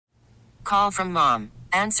call from mom.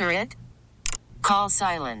 Answer it. Call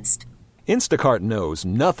silenced. Instacart knows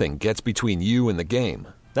nothing gets between you and the game.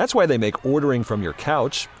 That's why they make ordering from your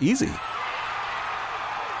couch easy.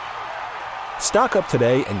 Stock up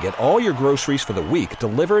today and get all your groceries for the week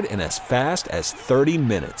delivered in as fast as 30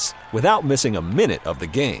 minutes without missing a minute of the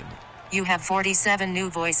game. You have 47 new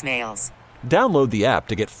voicemails. Download the app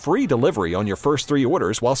to get free delivery on your first 3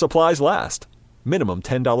 orders while supplies last. Minimum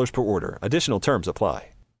 $10 per order. Additional terms apply.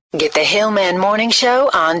 Get the Hillman Morning Show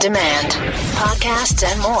on demand. Podcasts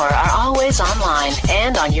and more are always online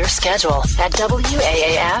and on your schedule at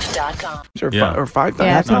WAAF.com. Or 5 times.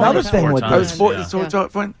 Yeah, that's another thing with this.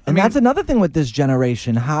 And that's another thing with this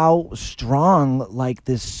generation, how strong like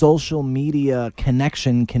this social media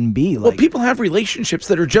connection can be. Well, people have relationships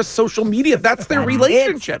that are just social media. That's their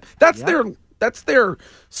relationship. That's their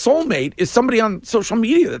soulmate is somebody on social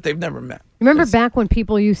media that they've never met. Remember back when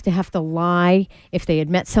people used to have to lie if they had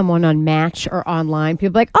met someone on Match or online?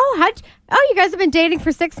 People like, you guys have been dating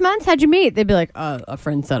for 6 months? How'd you meet? They'd be like, a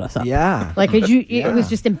friend set us up. Yeah. Like, it was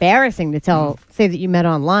just embarrassing to say that you met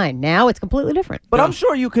online. Now it's completely different. But I'm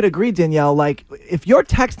sure you could agree, Danielle, like if you're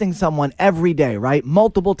texting someone every day, right,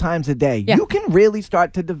 multiple times a day, you can really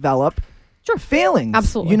start to develop feelings.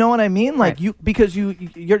 Absolutely. You know what I mean? Like because you're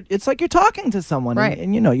it's like you're talking to someone, right?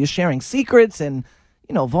 And you're sharing secrets and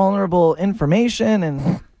vulnerable information,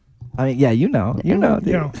 and I mean, you know. If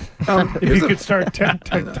you could start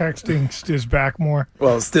texting Stiz back more.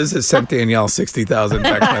 Well, Stiz has sent Danielle 60,000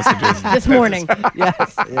 text messages this morning.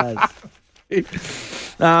 Yes.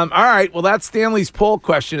 All right. Well, that's Stanley's poll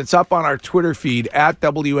question. It's up on our Twitter feed at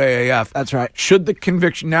WAAF. That's right. Should the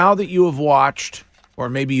conviction, now that you have watched, or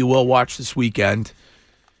maybe you will watch this weekend,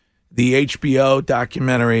 the HBO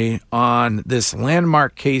documentary on this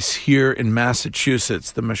landmark case here in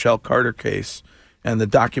Massachusetts, the Michelle Carter case, and the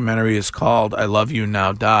documentary is called I Love You,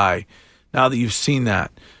 Now Die. Now that you've seen that,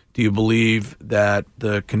 do you believe that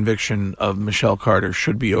the conviction of Michelle Carter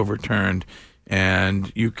should be overturned? And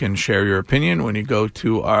you can share your opinion when you go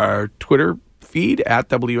to our Twitter feed at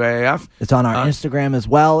WAAF. It's on our Instagram as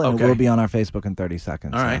well, and it will be on our Facebook in 30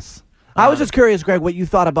 seconds. All right. Yes. I was just curious, Greg, what you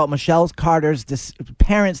thought about Michelle Carter's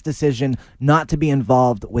parents' decision not to be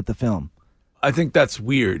involved with the film. I think that's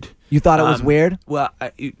weird. You thought it was weird? Well,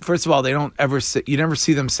 first of all, they don't ever you never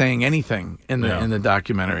see them saying anything in the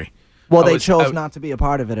documentary. Well, they chose not to be a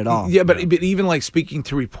part of it at all. Yeah, but even like speaking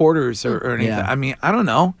to reporters or anything. Yeah. I mean, I don't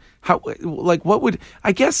know how. Like, what would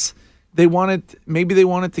I guess they wanted? Maybe they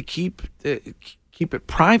wanted to keep it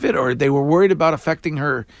private, or they were worried about affecting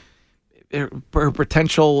her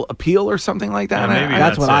potential appeal or something like that. Yeah, maybe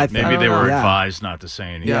that's what I think. Maybe they were advised not to say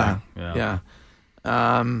anything. Yeah.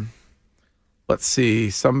 Let's see.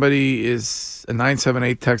 Somebody is a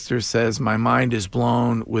 978 texter says, "My mind is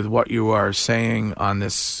blown with what you are saying on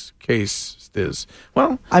this case."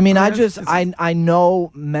 Well, I mean, I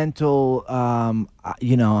know mental. I'm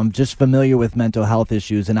just familiar with mental health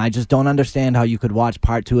issues, and I just don't understand how you could watch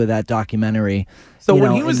part 2 of that documentary. So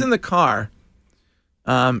when he was in the car.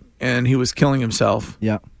 And he was killing himself.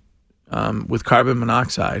 Yeah. With carbon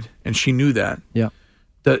monoxide, and she knew that. Yeah.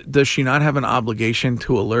 Does she not have an obligation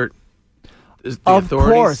to alert the of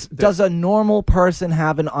authorities? Course. Does a normal person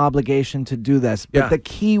have an obligation to do this? But the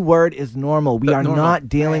key word is normal. We are not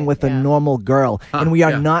dealing with a normal girl, and we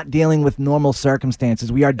are not dealing with normal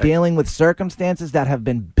circumstances. We are dealing with circumstances that have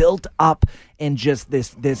been built up in just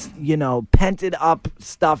this pented up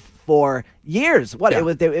stuff for years.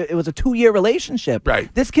 It was a 2-year relationship.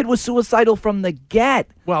 Right. This kid was suicidal from the get.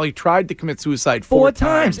 Well, he tried to commit suicide 4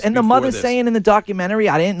 times. And the mother's saying in the documentary,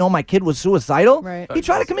 I didn't know my kid was suicidal. Right. He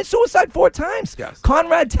tried to commit suicide 4 times. Yes.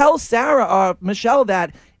 Conrad tells Michelle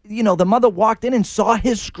that, the mother walked in and saw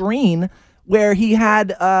his screen where he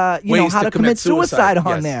had, how to commit suicide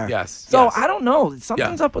on there. Yes. So I don't know.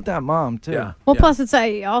 Something's up with that mom, too. Yeah. Well, plus it's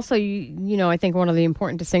also, I think one of the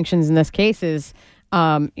important distinctions in this case is,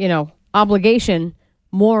 obligation,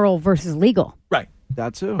 moral versus legal. Right.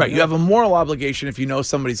 That too. Right. You have a moral obligation if you know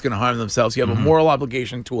somebody's going to harm themselves. You have a moral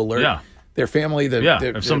obligation to alert their family.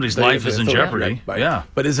 If somebody's life is in jeopardy. Right. Yeah.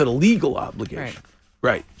 But is it a legal obligation?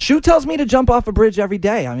 Right. Shu tells me to jump off a bridge every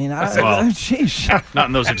day. I mean, sheesh. Not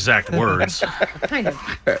in those exact words. Kind of.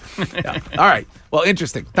 All right. Well,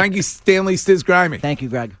 interesting. Thank you, Stanley Stiz Grimy. Thank you,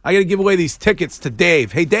 Greg. I got to give away these tickets to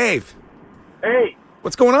Dave. Hey, Dave. Hey.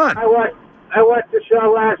 What's going on? I watched the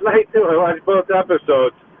show last night, too. I watched both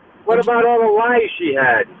episodes. What about all the lies she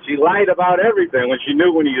had? She lied about everything when she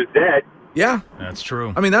knew when he was dead. Yeah. That's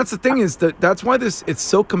true. I mean, that's the thing is that's why it's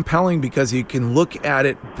so compelling, because you can look at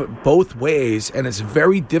it both ways, and it's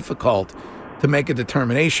very difficult to make a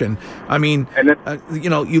determination. I mean,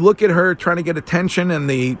 you look at her trying to get attention and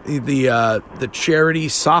the charity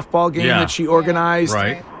softball game that she organized,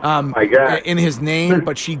 right? In his name,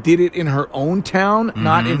 but she did it in her own town,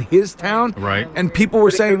 not in his town, right? And people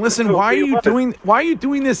were saying, "Listen, why are you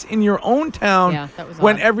doing this in your own town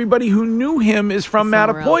when everybody who knew him is from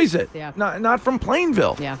Mattapoisett, not from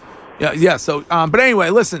Plainville?" Yeah. So, but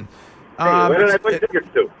anyway, listen. Where did I put tickets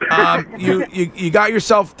to? You got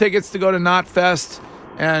yourself tickets to go to Knotfest,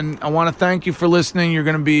 and I want to thank you for listening. You're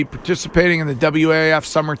going to be participating in the WAF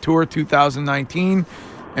Summer Tour 2019,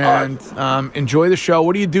 and enjoy the show.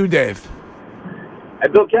 What do you do, Dave? I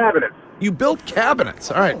build cabinets. You build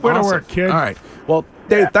cabinets. All right. Way to work, kid. All right. Well,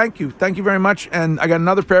 Dave, thank you. Thank you very much. And I got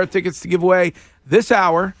another pair of tickets to give away this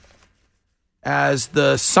hour as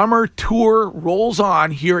the summer tour rolls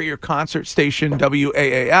on here at your concert station,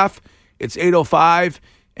 WAAF. It's 8:05,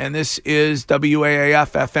 and this is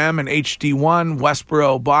WAAF FM and HD1,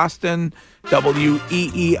 Westboro, Boston,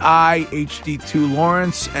 WEEI, HD2,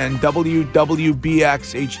 Lawrence, and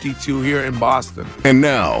WWBX, HD2 here in Boston. And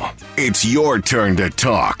now, it's your turn to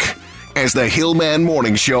talk as the Hillman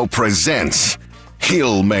Morning Show presents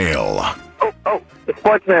Hill Mail. Oh, the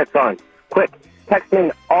Sportsman song. Quick, text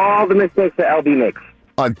in all the mistakes that LB makes.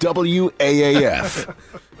 On WAAF.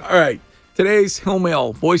 All right. Today's Hill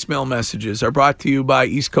Mail voicemail messages are brought to you by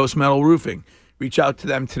East Coast Metal Roofing. Reach out to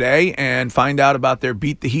them today and find out about their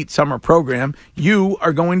Beat the Heat summer program. You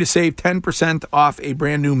are going to save 10% off a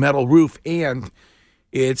brand new metal roof, and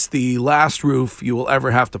it's the last roof you will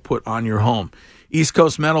ever have to put on your home.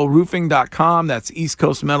 EastCoastMetalRoofing.com. That's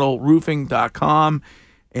EastCoastMetalRoofing.com.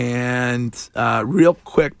 And real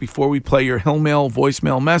quick, before we play your Hill Mail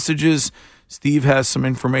voicemail messages, Steve has some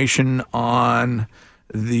information on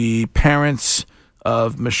the parents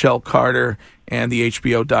of Michelle Carter and the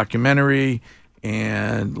HBO documentary.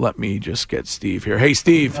 And let me just get Steve here. Hey,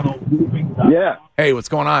 Steve. Yeah. Hey, what's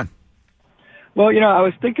going on? Well, I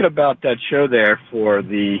was thinking about that show there for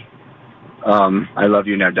the I Love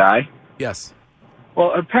You Now Die. Yes.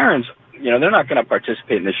 Well, her parents, they're not going to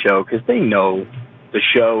participate in the show because they know the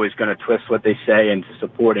show is going to twist what they say into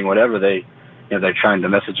supporting whatever they're trying, the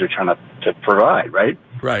message they're trying to provide, right?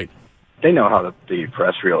 Right. They know how the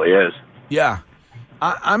press really is. Yeah.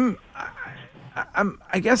 I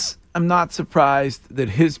guess I'm not surprised that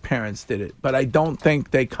his parents did it, but I don't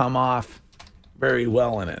think they come off very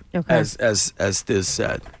well in it, as Stiz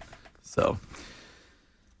said. So,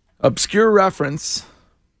 obscure reference.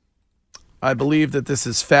 I believe that this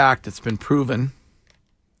is fact. It's been proven,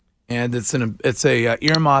 and it's a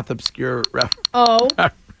earmoth obscure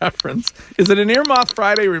reference. Is it an earmoth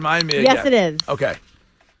Friday? Remind me again. Yes, it is. Okay.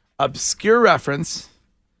 Obscure reference.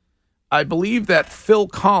 I believe that Phil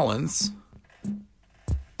Collins.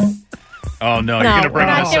 Oh no! You're gonna bring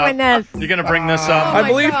this up. You're gonna bring this up. Oh, I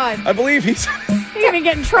believe he's. You're gonna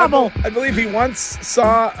get in trouble. I believe he once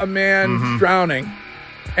saw a man drowning,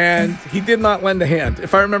 and he did not lend a hand.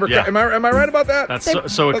 If I remember, am I right about that? That's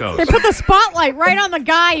so it goes. They put the spotlight right on the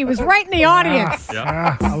guy. He was right in the audience.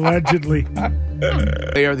 Allegedly.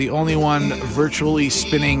 They are the only one virtually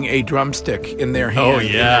spinning a drumstick in their hand. Oh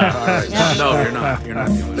yeah. All right. No, you're not. You're not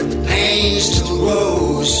doing it.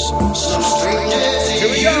 Here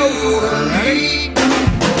we go. Ready?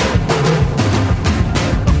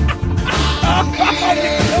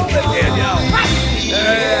 Danielle.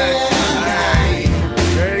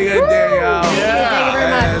 Very good, Danielle. Thank you very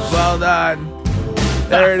much. Yes, well done.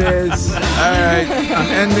 There it is. All right.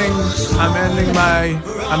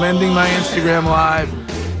 I'm ending my Instagram Live,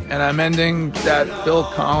 and I'm ending that Phil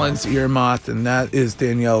Collins earmoth, and that is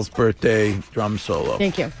Danielle's birthday drum solo.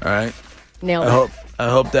 Thank you. All right. Nailed it. I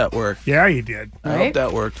hope that worked. Yeah, you did. I hope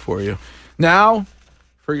that worked for you. Now,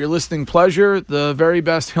 for your listening pleasure, the very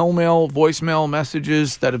best Hill Mail voicemail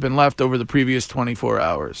messages that have been left over the previous 24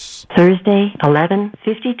 hours. Thursday,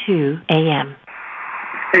 11:52 a.m.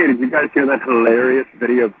 Hey, did you guys hear that hilarious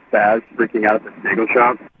video of Spaz freaking out at the bagel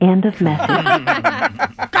shop? End of message.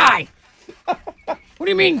 Guy! What do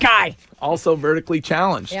you mean, Guy? Also vertically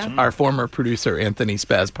challenged, our former producer, Anthony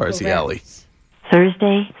Spaz Parziale.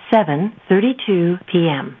 Thursday, 7:32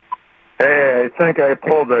 p.m. Hey, I think I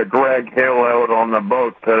pulled a Greg Hill out on the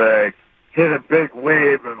boat today. Hit a big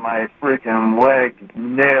wave and my freaking leg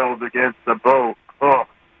nailed against the boat. Oh,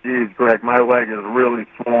 geez, Greg, my leg is really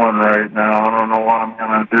swollen right now. I don't know what I'm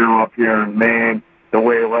going to do up here in Maine the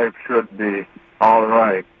way life should be. All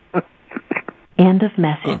right. End of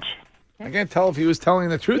message. I can't tell if he was telling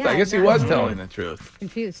the truth. I guess he was telling the truth.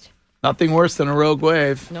 Confused. Nothing worse than a rogue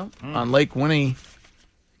wave on Lake Winnie.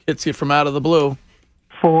 Hits you from out of the blue.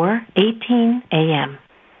 4:18 a.m.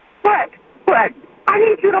 Greg, I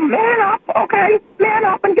need you to man up, okay? Man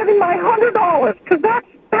up and give me my $100, because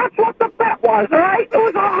that's what the bet was, all right? It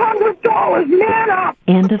was $100. Man up.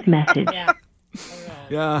 End of message.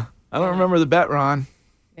 Yeah. I don't remember the bet, Ron.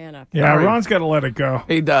 Man up. Yeah, Ron's got to let it go.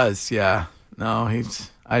 He does, yeah. No,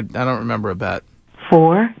 I don't remember a bet.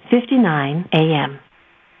 4:59 a.m.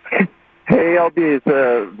 Hey, LB, it's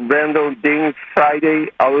a random thing Friday.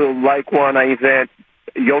 I would like one event.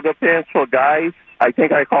 Yoga pants for guys. I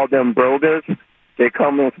think I call them brogas. They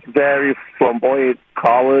come with very flamboyant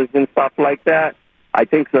collars and stuff like that. I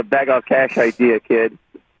think it's a bag of cash idea, kid.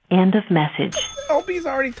 End of message. LB's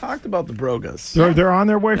already talked about the brogas. They're on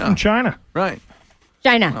their way from China. Right.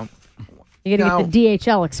 China. You got to get the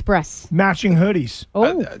DHL Express. Matching hoodies.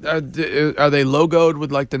 Oh. Are they logoed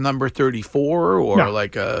with like the number 34 or No.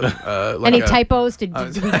 like a Any typos? Did we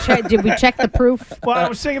check the proof? Well, I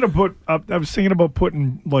was thinking about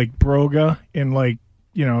putting like Broga in like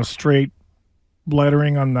straight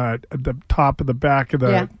lettering on the top of the back of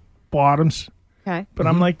the bottoms. Okay. But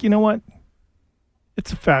I'm like, you know what?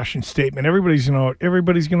 It's a fashion statement. Everybody's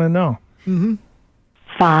gonna know.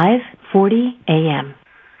 5:40 a.m.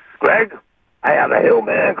 Greg, I have a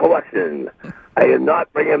Hillman collection. I am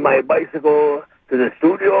not bringing my bicycle to the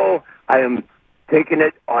studio. I am taking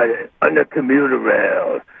it on the commuter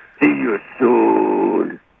rail. See you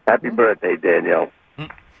soon. Happy birthday, Danielle.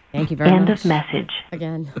 Thank you very much. End of message.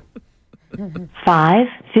 Again.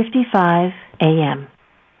 5:55 a.m.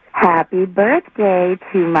 Happy birthday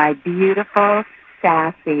to my beautiful,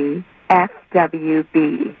 sassy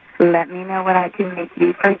FWB. Let me know what I can make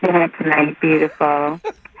you for dinner tonight, beautiful.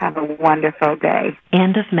 Have a wonderful day.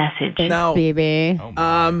 End of message. Thanks, Now, baby.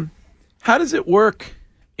 how does it work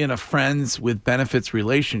in a friends with benefits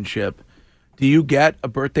relationship? Do you get a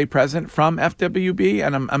birthday present from FWB?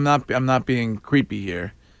 And I'm not being creepy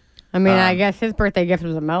here. I mean, I guess his birthday gift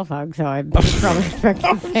was a mouth hug, so I probably expect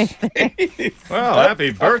the same thing. Well,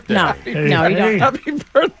 happy birthday. No, no, you don't. Happy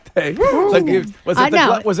birthday.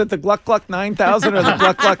 Was it the Gluck Gluck 9000 or the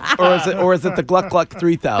Gluck Gluck or is it the Gluck Gluck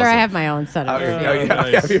 3000? Sure, I have my own set of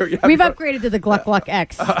Nice. We've upgraded to the Gluck Gluck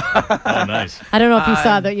X. Oh, nice. I don't know if you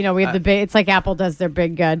saw that. We have the big. It's like Apple does their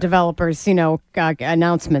big developers,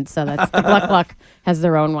 announcements. So that's the Gluck Gluck has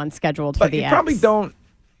their own one scheduled for the X.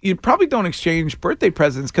 You probably don't exchange birthday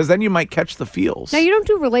presents because then you might catch the feels. No, you don't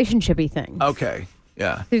do relationship-y things. Okay.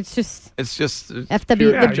 Yeah. It's just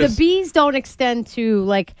FW. The B's don't extend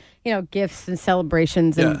to gifts and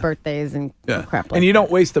celebrations and birthdays and crap like that. And you don't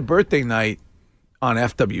waste a birthday night on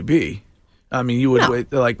FWB. I mean, you would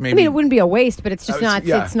wait maybe. I mean, it wouldn't be a waste, but it's just not.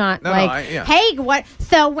 Yeah. It's not No, hey, what?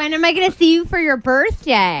 So when am I going to see you for your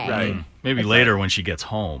birthday? Right. Maybe later when she gets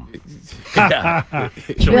home. Yeah.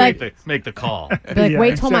 She'll make the call. Be like,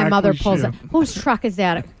 wait till my mother pulls up. Whose truck is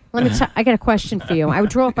that? Let me. I got a question for you. I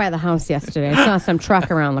drove by the house yesterday. I saw some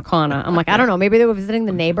truck around the corner. I'm like, I don't know. Maybe they were visiting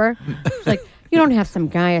the neighbor. She's like, you don't have some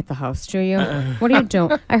guy at the house, do you? What are you doing?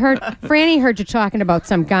 Franny heard you talking about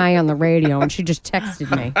some guy on the radio, and she just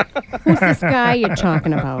texted me. Who's this guy you're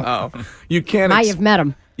talking about? Oh, you can't. You've met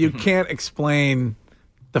him. You can't explain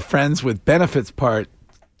the friends with benefits part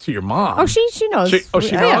to your mom. Oh, she knows.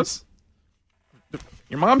 She knows.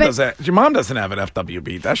 Your mom doesn't. Your mom doesn't have an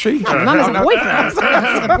FWB, does she? No, mom has a boyfriend.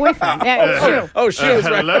 Has a boyfriend. Yeah, she is.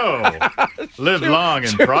 Hello. Live long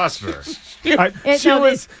and prosper.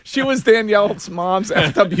 She was Danielle's mom's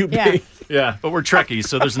FWB. Yeah, but we're Trekkies,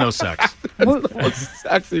 so there's no sex.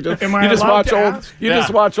 Actually, you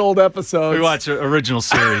just watch old episodes. We watch original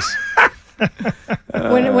series.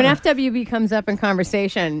 When FWB comes up in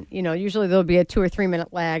conversation, usually there'll be a 2 or 3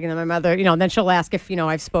 minute lag, and then my mother, then she'll ask if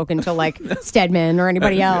I've spoken to like Stedman or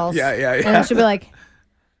anybody else. Yeah. And then she'll be like,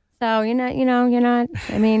 "So you're not.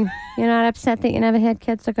 I mean, you're not upset that you never had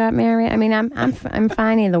kids or got married. I mean, I'm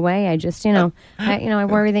fine either way. I just, I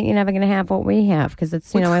worry that you're never going to have what we have because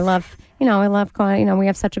it's, I love, we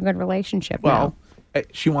have such a good relationship." Well.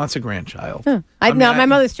 She wants a grandchild. Huh. My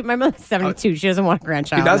mother's 72. She doesn't want a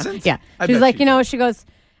grandchild. She doesn't? Yeah. She's like, she goes,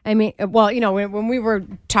 I mean, well, when we were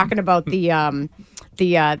talking about the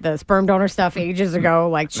sperm donor stuff ages ago,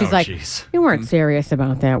 like she's you weren't serious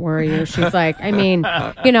about that, were you? She's like, I mean,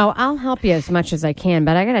 I'll help you as much as I can,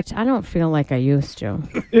 but I don't feel like I used to.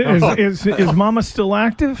 Is Mama still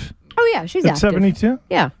active? Oh yeah, she's active. 72?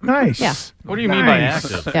 Yeah. Nice. Yeah. What do you mean by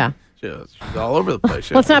active? Yeah. She's all over the place.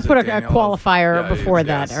 Let's not put a qualifier before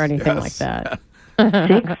that or anything like that.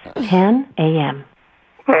 6:10 a.m.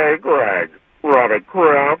 Hey, Greg. Robert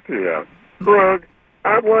Kraft here. Greg,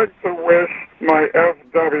 I'd like to wish my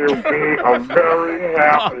FWB a very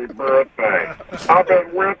happy birthday. I've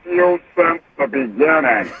been with you since the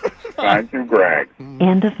beginning. Thank you, Greg.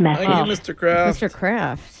 End of message. Thank you, Mr. Kraft. Mr.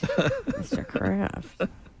 Kraft. Mr. Kraft.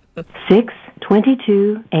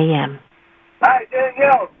 6:22 a.m. Hi,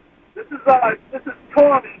 Danielle. This is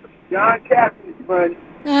Tommy, John Cassidy's friend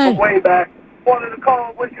from way back. Wanted to call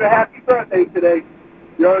and wish you a happy birthday today.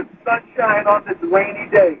 Your sunshine on this rainy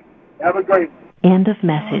day. Have a great one. End of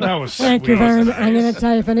message. That was Thank you very much. I'm going to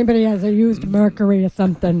tell you, if anybody has a used Mercury or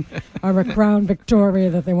something, or a Crown Victoria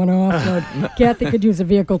that they want to offload, Kathy could use a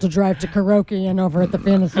vehicle to drive to Karaoke and over at the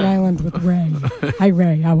Fantasy Island with Ray. Hi,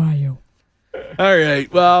 Ray. How are you? All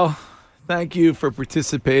right. Well, thank you for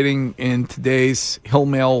participating in today's Hill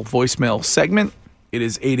Mail voicemail segment. It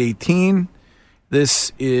is 8:18.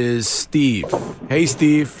 This is Steve. Hey,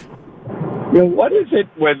 Steve. What is it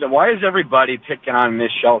with? Why is everybody picking on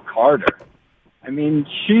Michelle Carter? I mean,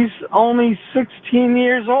 she's only 16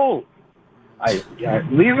 years old.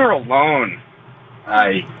 Leave her alone.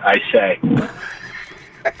 I say.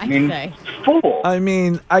 Fool. I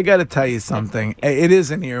mean, I got to tell you something. It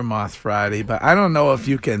is an Ear Moth Friday, but I don't know if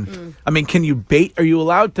you can. I mean, can you bait? Are you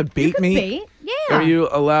allowed to bait me? Bait? Yeah. Are you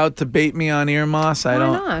allowed to bait me on Ear Moss? I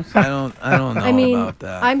don't know I mean, about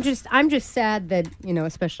that. I'm just sad that,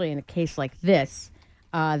 especially in a case like this,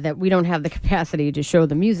 that we don't have the capacity to show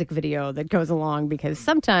the music video that goes along, because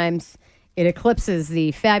sometimes it eclipses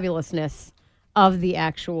the fabulousness of the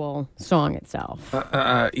actual song itself.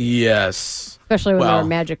 Yes. Especially when there are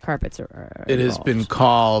magic carpets. It has been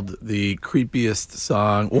called the creepiest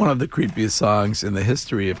song, one of the creepiest songs in the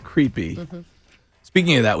history of creepy. Mm-hmm.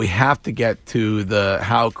 Speaking of that, we have to get to the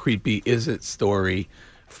How Creepy Is It story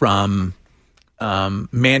from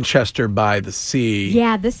Manchester by the Sea.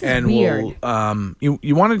 Yeah, this is weird.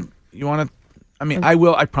 You want to? I mean, I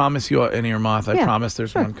will. I promise you an Ear Moth. I promise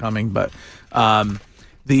there's one coming. But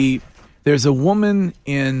there's a woman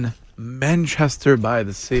in Manchester by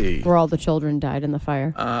the Sea where all the children died in the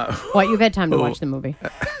fire. What? You've had time to watch the movie?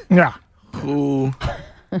 Yeah. Who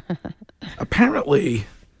apparently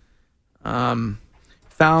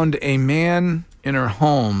found a man in her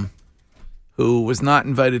home who was not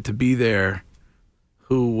invited to be there,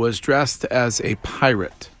 who was dressed as a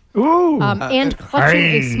pirate. Ooh. And clutching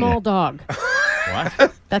a small dog.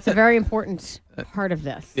 What? That's a very important part of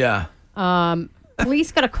this. Yeah.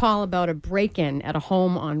 Police got a call about a break-in at a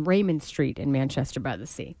home on Raymond Street in Manchester by the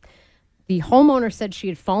Sea. The homeowner said she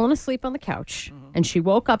had fallen asleep on the couch, and she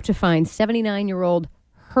woke up to find 79-year-old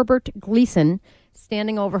Herbert Gleason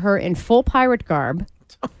standing over her in full pirate garb.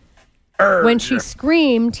 When she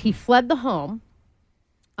screamed, he fled the home.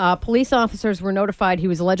 Police officers were notified he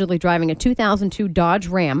was allegedly driving a 2002 Dodge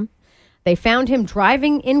Ram. They found him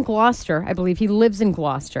driving in Gloucester. I believe he lives in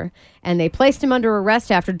Gloucester. And they placed him under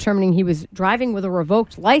arrest after determining he was driving with a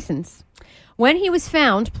revoked license. When he was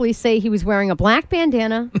found, police say he was wearing a black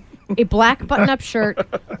bandana, a black button-up shirt,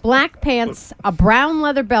 black pants, a brown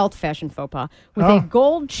leather belt, fashion faux pas, with a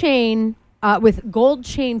gold chain... with gold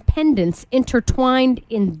chain pendants intertwined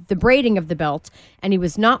in the braiding of the belt, and he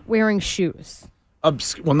was not wearing shoes.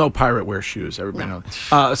 Well, no pirate wears shoes. Everybody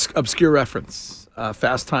knows. Obscure reference.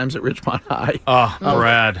 Fast Times at Ridgemont High.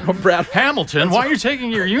 Brad. Brad Hamilton, why are you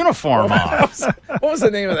taking your uniform off? What was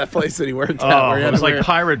the name of that place that he worked at? It was like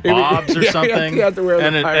Pirate Bob's or something. He had to wear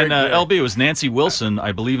the pirate gear. LB, it was Nancy Wilson,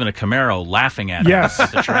 I believe, in a Camaro, laughing at him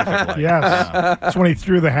at the traffic light. Yes. That's when he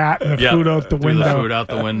threw the hat and the food out the window. The food out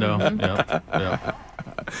the window. Yep.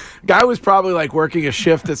 Guy was probably like working a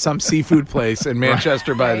shift at some seafood place in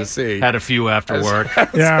Manchester by the Sea. Had a few after work.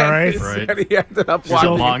 Yeah, right. Right. He ended up He was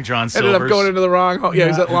at Long John Silver's. Ended up going into the wrong home. Yeah, he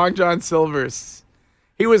was at Long John Silver's.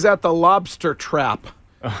 He was at the Lobster Trap.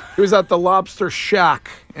 He was at the Lobster Shack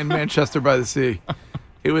in Manchester by the Sea.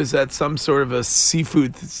 He was at some sort of a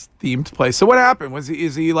seafood themed place. So what happened?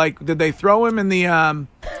 Is he like? Did they throw him in the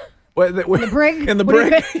the brig? In the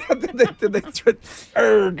brig? Did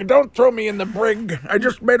they don't throw me in the brig. I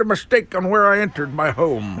just made a mistake on where I entered my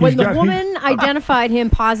home. When the woman identified him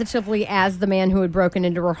positively as the man who had broken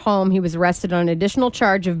into her home, he was arrested on an additional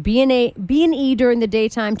charge of B&E during the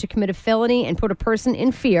daytime to commit a felony and put a person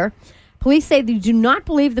in fear. Police say they do not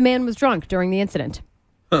believe the man was drunk during the incident.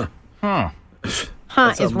 Is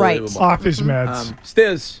right. Off his meds.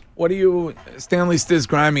 Stiz, what do you... Stanley Stiz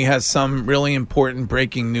Grimey has some really important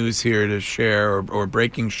breaking news here to share, or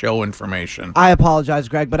breaking show information. I apologize,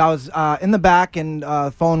 Greg, but I was in the back and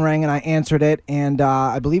phone rang and I answered it, and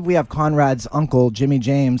I believe we have Conrad's uncle, Jimmy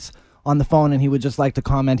James, on the phone, and he would just like to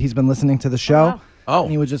comment. He's been listening to the show. Oh.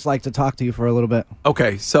 And he would just like to talk to you for a little bit.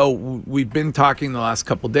 Okay, so we've been talking the last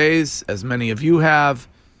couple days, as many of you have,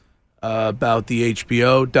 about the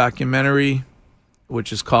HBO documentary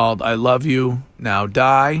which is called "I Love You Now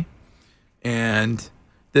Die," and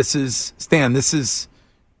this is Stan. This is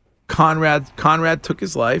Conrad. Conrad took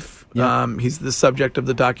his life. Yep. He's the subject of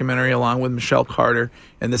the documentary, along with Michelle Carter,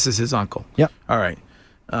 and this is his uncle. Yep. All right.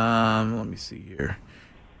 Let me see here.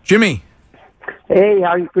 Jimmy. Hey,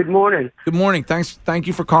 how you? Good morning. Good morning. Thank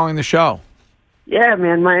you for calling the show. Yeah,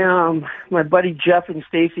 man. My buddy Jeff and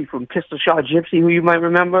Stacy from Pistol Shot Gypsy, who you might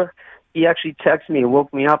remember, he actually texted me and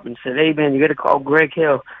woke me up and said, "Hey, man, you got to call Greg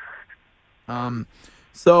Hill."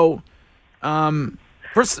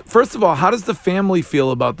 First of all, how does the family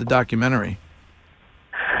feel about the documentary?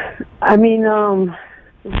 I mean,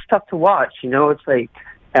 it's tough to watch. It's like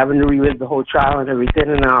having to relive the whole trial and everything.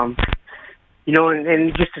 And,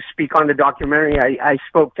 and just to speak on the documentary, I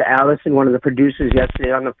spoke to Allison, one of the producers,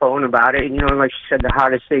 yesterday on the phone about it. And, like she said, the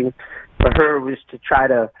hardest thing for her was to try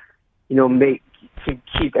to, to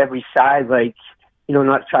keep every side, like,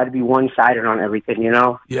 not try to be one-sided on everything,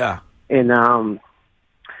 Yeah. And,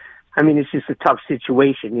 I mean, it's just a tough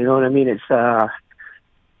situation, you know what I mean? It's a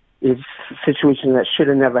situation that should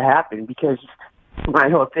have never happened, because my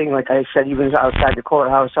whole thing, like I said, even outside the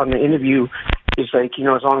courthouse on the interview, is like,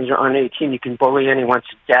 as long as you're under 18, you can bully anyone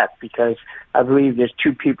to death, because I believe there's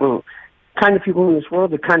two kind of people in this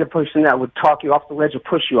world, the kind of person that would talk you off the ledge or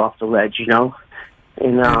push you off the ledge,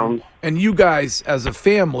 And you guys, as a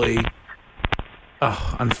family,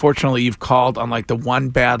 unfortunately, you've called on like the one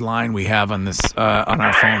bad line we have on this on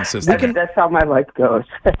our phone system. That's how my life goes.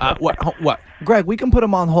 What? Greg, we can put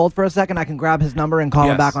him on hold for a second. I can grab his number and call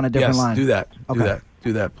him back on a different line. Do that. Okay.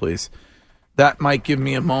 Do that, please. That might give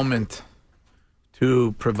me a moment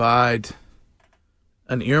to provide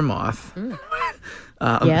an ear moth.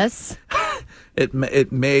 Yes. It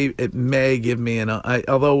may give me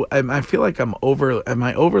although I feel like am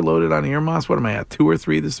I overloaded on ear moths? What am I at, 2 or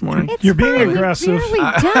 3 this morning? You're being aggressive. We've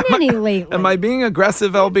barely done any lately. Am I being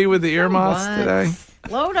aggressive, LB, with the ear moths today?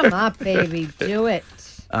 Load them up, baby. Do it.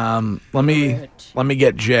 Let me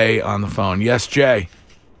get Jay on the phone. Yes, Jay.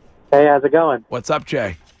 Hey, how's it going? What's up,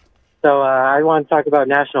 Jay? So I want to talk about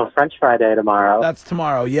National French Fry Day tomorrow. That's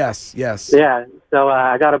tomorrow. Yes. Yeah. So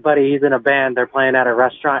I got a buddy. He's in a band. They're playing at a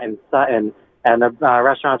restaurant in Sutton, and the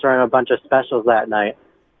restaurant's running a bunch of specials that night.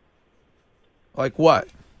 Like what?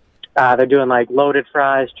 They're doing like loaded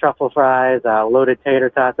fries, truffle fries, loaded tater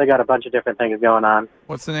tots. They got a bunch of different things going on.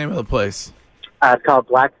 What's the name of the place? It's called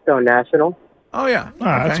Blackstone National. Oh, yeah.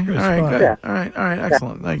 That's okay. good. All right, good. Yeah. All right.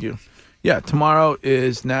 Excellent. Thank you. Yeah, tomorrow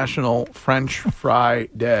is National French Fry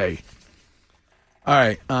Day. All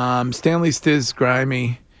right. Stanley Stiz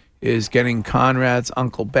Grimy is getting Conrad's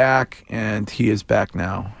uncle back, and he is back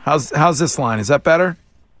now. How's this line? Is that better?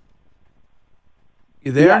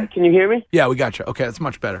 You there? Yeah, can you hear me? Yeah, we got you. Okay, that's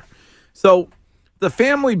much better. So the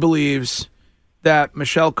family believes that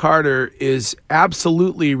Michelle Carter is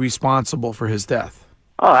absolutely responsible for his death.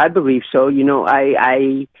 Oh, I believe so.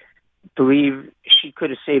 I believe she could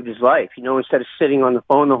have saved his life, instead of sitting on the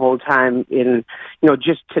phone the whole time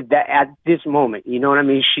just to that at this moment, you know what I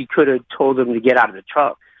mean? She could have told him to get out of the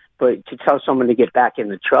truck, but to tell someone to get back in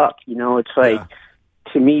the truck, it's like,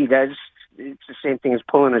 to me, it's the same thing as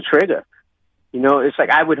pulling a trigger. It's like,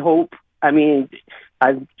 I would hope,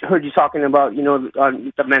 I've heard you talking about,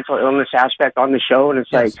 on the mental illness aspect on the show, and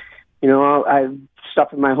it's like, I've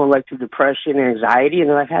suffered my whole life through depression and anxiety,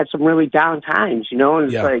 and I've had some really down times, and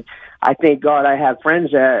it's like, I thank God I have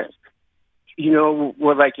friends that,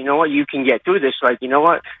 were like, what, you can get through this. Like,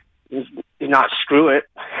 what, not screw it.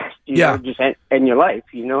 Just end your life.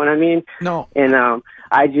 You know what I mean? No. And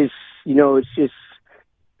I just, it's just,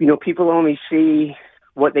 people only see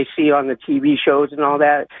what they see on the TV shows and all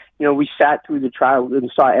that. We sat through the trial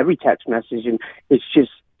and saw every text message, and it's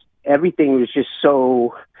just, everything was just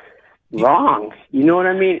so wrong. You know what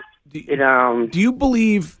I mean? Do you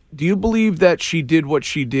believe that she did what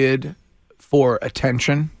she did for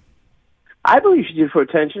attention? I believe she did it for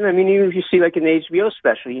attention. Even if you see like in the HBO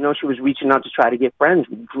special, she was reaching out to try to get friends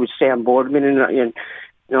with Sam Boardman and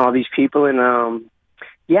all these people. And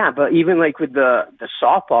but even like with the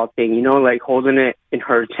softball thing, like holding it in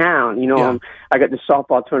her town, I got the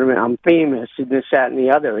softball tournament, I'm famous, and this, that, and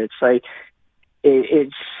the other. It's like,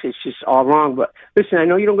 it's just all wrong. But listen, I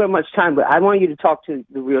know you don't got much time, but I want you to talk to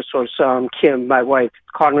the real source, Kim, my wife,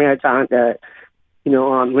 Conrad's aunt,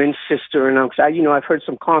 Lynn's sister, and because I've heard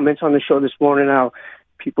some comments on the show this morning how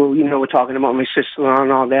people, were talking about my sister-in-law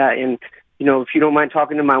and all that, and if you don't mind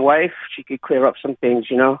talking to my wife, she could clear up some things,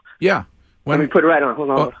 Yeah. Let me put it right on. Hold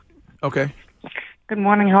on. Oh, okay. Good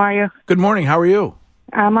morning. How are you? Good morning. How are you?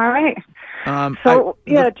 I'm all right.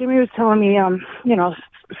 Jimmy was telling me, a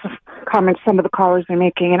comments some of the callers are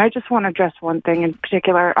making, and I just want to address one thing in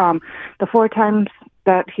particular. The 4 times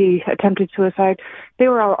that he attempted suicide, they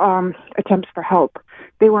were all attempts for help.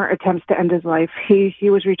 They weren't attempts to end his life. He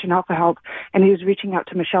was reaching out for help, and he was reaching out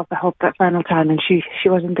to Michelle for help that final time, and she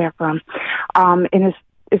wasn't there for him. And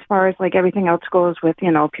as far as like everything else goes with, you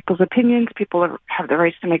know, people's opinions, people have the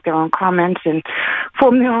rights to make their own comments and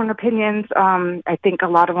form their own opinions. I think a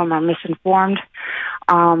lot of them are misinformed.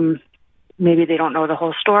 Maybe they don't know the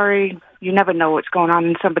whole story. You never know what's going on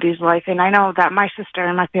in somebody's life. And I know that my sister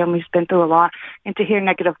and my family's been through a lot. And to hear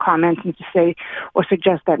negative comments and to say or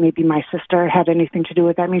suggest that maybe my sister had anything to do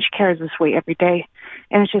with that, I mean, she carries this weight every day.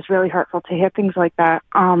 And it's just really hurtful to hear things like that,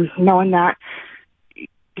 knowing that,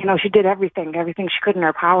 you know, she did everything she could in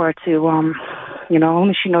her power to, you know,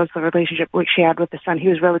 only she knows the relationship which she had with the son. He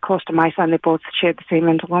was really close to my son. They both shared the same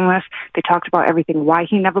mental illness. They talked about everything. Why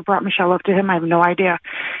he never brought Michelle up to him, I have no idea.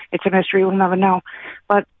 It's a mystery. We'll never know.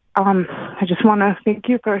 But I just want to thank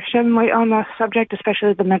you for shedding light on the subject,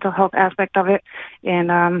 especially the mental health aspect of it.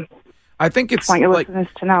 And I think it's want your like, listeners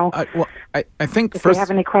to know. I think if first, they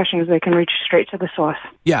have any questions, they can reach straight to the source.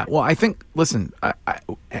 Yeah, well, I think, listen,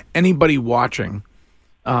 anybody watching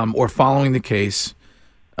or following the case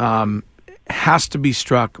has to be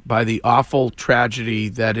struck by the awful tragedy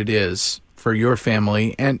that it is for your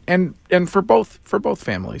family and for both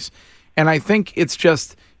families. And I think it's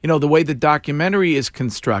just, you know, the way the documentary is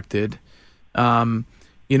constructed,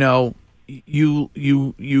 you know,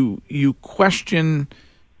 you question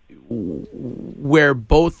where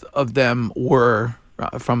both of them were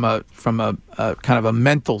from a kind of a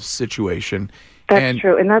mental situation. That's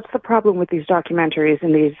true. And that's the problem with these documentaries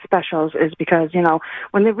and these specials is because, you know,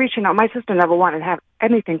 when they're reaching out, my sister never wanted to have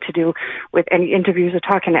anything to do with any interviews or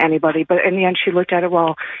talking to anybody. But in the end, she looked at it,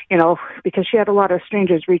 well, you know, because she had a lot of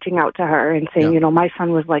strangers reaching out to her and saying, you know, my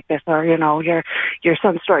son was like this, or, you know, your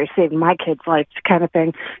son's story saved my kid's life kind of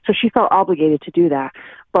thing. So she felt obligated to do that.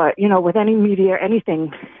 But, you know, with any media,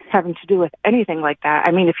 anything having to do with anything like that,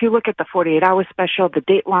 I mean, if you look at the 48-hour special, the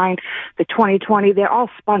Dateline, the 2020, they're all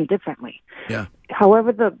spun differently. Yeah.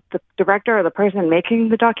 However, the director or the person making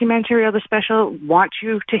the documentary or the special wants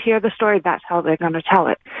you to hear the story, that's how they're going to tell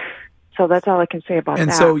it. So that's all I can say about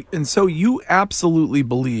that. And so you absolutely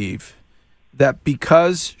believe that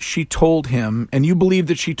because she told him, and you believe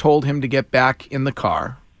that she told him to get back in the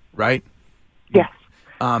car, right? Yes.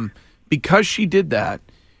 Because she did that,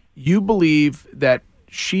 you believe that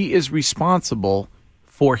she is responsible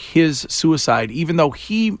for his suicide, even though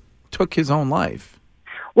he took his own life.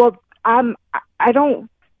 Well, I don't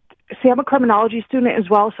see. I'm a criminology student as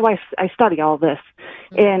well, so I study all this.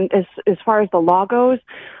 And as far as the law goes,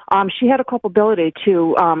 she had a culpability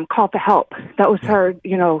to call for help. That was her.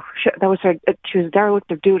 You know, that was her. She was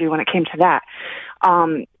derelict of duty when it came to that.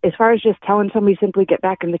 As far as just telling somebody simply get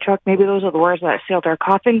back in the truck, maybe those are the words that sealed her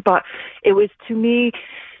coffin. But it was, to me,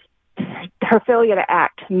 her failure to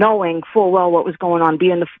act, knowing full well what was going on,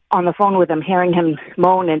 being on the phone with him, hearing him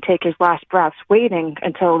moan and take his last breaths, waiting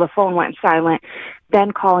until the phone went silent,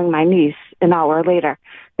 then calling my niece an hour later,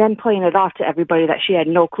 then playing it off to everybody that she had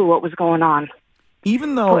no clue what was going on.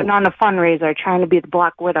 Even though... Putting on a fundraiser, trying to be the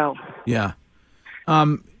Black Widow. Yeah.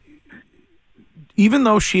 Even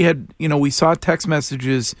though she had, you know, we saw text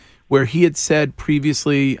messages where he had said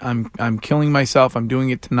previously, I'm killing myself, I'm doing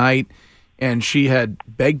it tonight, and she had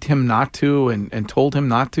begged him not to and told him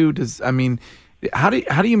not to. How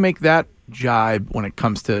do you make that jibe when it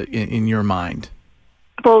comes to in your mind?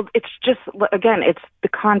 Well, it's just, again, it's the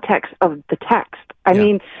context of the text. I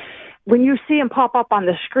mean, when you see them pop up on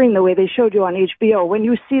the screen the way they showed you on HBO, when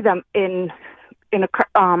you see them in a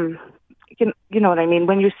you know what I mean?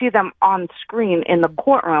 When you see them on screen in the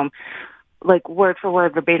courtroom, like word for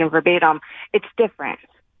word, verbatim, it's different.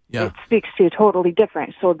 Yeah. It speaks to you totally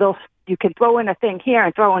different. So you can throw in a thing here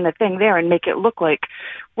and throw in a thing there and make it look like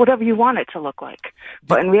whatever you want it to look like.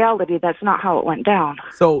 But in reality, that's not how it went down.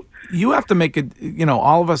 So you have to make it, you know,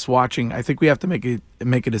 all of us watching, I think we have to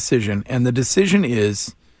make a decision. And the decision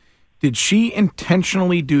is, did she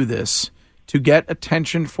intentionally do this to get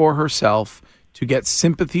attention for herself, to get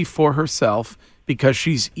sympathy for herself because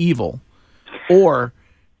she's evil? Or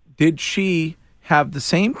did she have the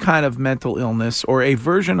same kind of mental illness or a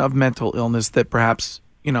version of mental illness that perhaps,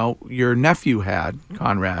 you know, your nephew had,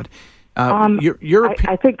 Conrad?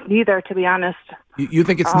 I think neither, to be honest. You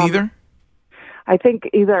think it's neither? I think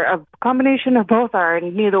either a combination of both or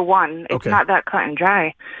neither one. It's not that cut and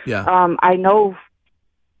dry. Yeah. I know,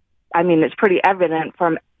 I mean, it's pretty evident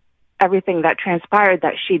from everything that transpired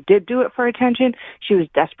that she did do it for attention. She was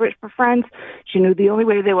desperate for friends. She knew the only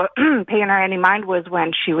way they were paying her any mind was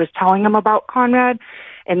when she was telling them about Conrad.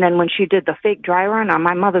 And then when she did the fake dry run on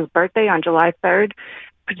my mother's birthday on July 3rd,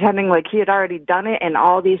 pretending like he had already done it, and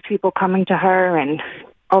all these people coming to her, and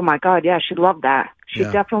oh my God, yeah, she loved that. She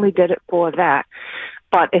definitely did it for that.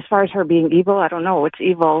 But as far as her being evil, I don't know. It's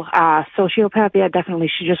evil. Sociopath, yeah, definitely.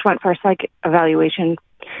 She just went for a psych evaluation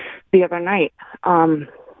the other night.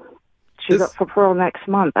 She's up for parole next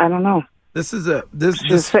month. I don't know. She's a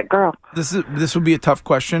sick girl. This would be a tough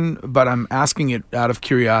question, but I'm asking it out of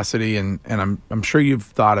curiosity, and I'm sure you've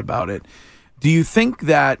thought about it. Do you think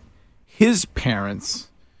that his parents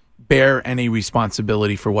bear any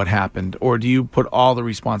responsibility for what happened, or do you put all the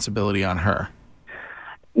responsibility on her?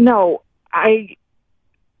 No, I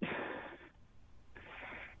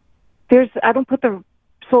don't put the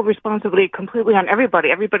sole responsibility completely on everybody.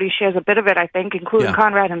 Everybody shares a bit of it, I think, including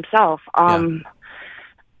Conrad himself.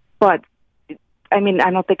 But I mean,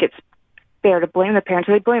 I don't think it's fair to blame the parents.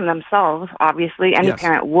 They blame themselves, obviously. Any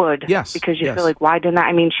parent would. Yes. Because you feel like, why didn't I?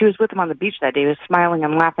 I mean, she was with him on the beach that day. He was smiling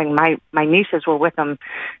and laughing. My nieces were with him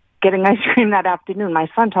getting ice cream that afternoon. My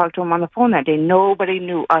son talked to him on the phone that day. Nobody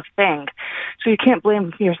knew a thing. So you can't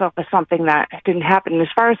blame yourself for something that didn't happen. As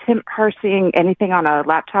far as her seeing anything on a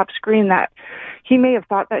laptop screen, that he may have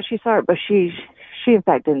thought that she saw it, but she in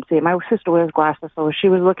fact didn't see it. My sister wears glasses, so she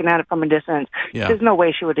was looking at it from a distance. There's no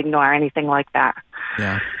way she would ignore anything like that.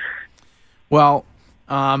 Yeah. Well,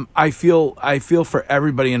 I feel for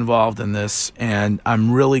everybody involved in this, and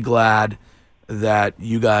I'm really glad that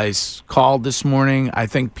you guys called this morning. I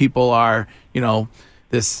think people are, a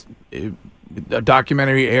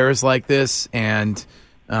documentary airs like this, and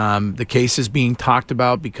the case is being talked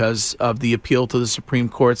about because of the appeal to the Supreme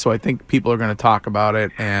Court. So I think people are going to talk about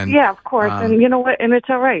it. And yeah, of course. And you know what? And it's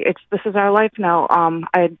all right. This is our life now.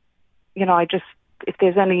 If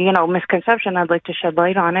there's any, misconception, I'd like to shed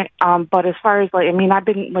light on it. But as far as I've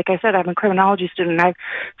been, like I said, I'm a criminology student. And I've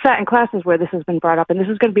sat in classes where this has been brought up, and this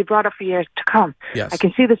is going to be brought up for years to come. Yes. I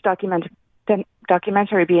can see this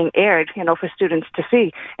documentary being aired, for students to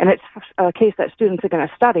see, and it's a case that students are going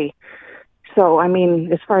to study. So, I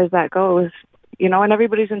mean, as far as that goes, and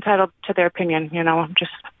everybody's entitled to their opinion,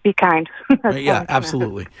 just be kind. Yeah,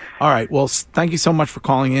 absolutely. All right. Well, thank you so much for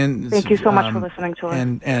calling in. Thank you so much for listening to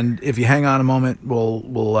us. And if you hang on a moment,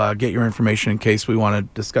 we'll get your information in case we want to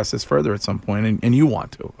discuss this further at some point, and you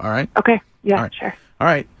want to. All right? Okay. Yeah, all right. Sure. All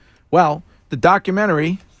right. Well, the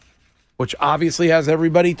documentary, which obviously has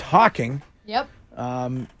everybody talking,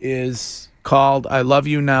 is called I Love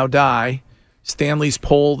You Now Die. Stanley's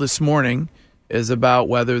poll this morning is about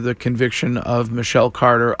whether the conviction of Michelle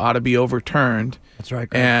Carter ought to be overturned. That's right,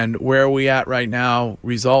 Greg. And where are we at right now,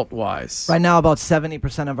 result-wise? Right now, about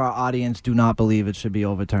 70% of our audience do not believe it should be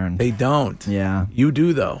overturned. They don't. Yeah. You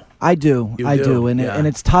do, though. I do. I do. And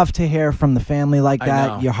it's tough to hear from the family like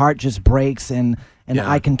that. I know. Your heart just breaks, and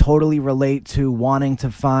I can totally relate to wanting to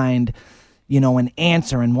find an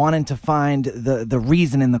answer and wanting to find the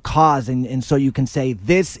reason and the cause. And so you can say,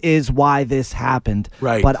 this is why this happened.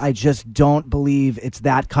 Right. But I just don't believe it's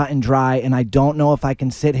that cut and dry. And I don't know if I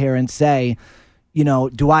can sit here and say,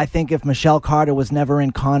 do I think if Michelle Carter was never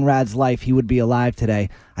in Conrad's life, he would be alive today?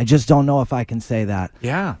 I just don't know if I can say that.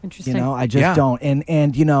 Yeah. Interesting. I just don't.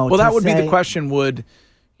 And well, that would be the question. Would,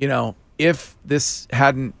 if this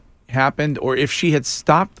hadn't happened, or if she had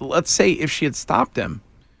stopped, let's say if she had stopped him,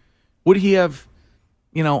 would he have,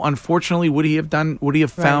 unfortunately, would he have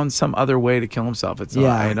found some other way to kill himself? It's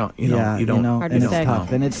I don't, you don't, hard to and it's say.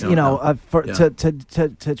 tough. And it's,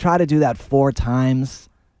 to try to do that 4 times,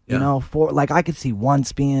 I could see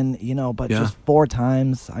once being, but just 4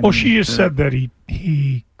 times. She just said that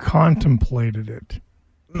he contemplated it.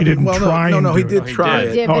 He didn't try. No, he did try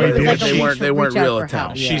it. They weren't real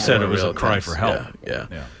attempts. She said it was a cry for help. Yeah.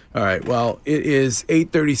 All right. Well, it is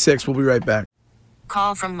 8:36. We'll be right back.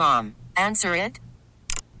 Call from mom. Answer it.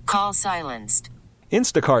 Call silenced.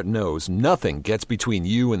 Instacart knows nothing gets between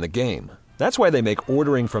you and the game. That's why they make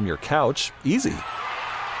ordering from your couch easy.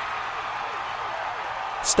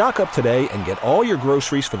 Stock up today and get all your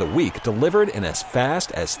groceries for the week delivered in as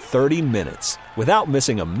fast as 30 minutes without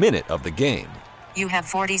missing a minute of the game. You have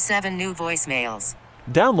 47 new voicemails.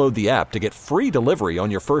 Download the app to get free delivery on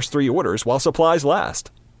your first 3 orders while supplies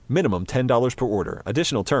last. Minimum $10 per order.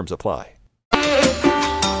 Additional terms apply.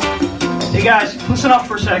 Hey guys, listen up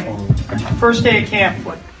for a second. First day of camp,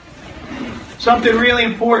 but something really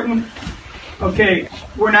important. Okay,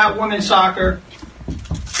 we're not women's soccer.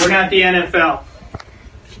 We're not the NFL.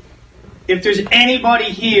 If there's anybody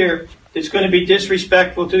here that's going to be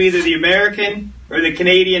disrespectful to either the American or the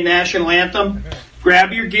Canadian national anthem,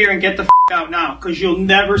 grab your gear and get the out now, because you'll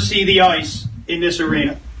never see the ice in this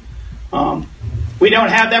arena. We don't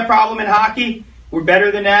have that problem in hockey. We're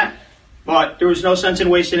better than that. But there was no sense in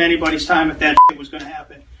wasting anybody's time if that shit was going to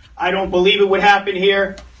happen. I don't believe it would happen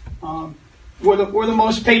here. We're the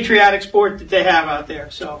most patriotic sport that they have out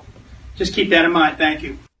there. So just keep that in mind. Thank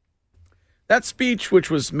you. That speech,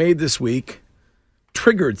 which was made this week,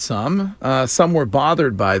 triggered some. Some were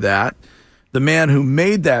bothered by that. The man who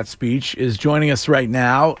made that speech is joining us right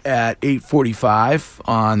now at 8:45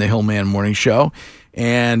 on the Hillman Morning Show.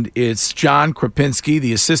 And it's John Krupinski,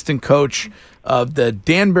 the assistant coach of the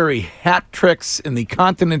Danbury Hat Tricks in the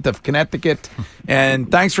continent of Connecticut.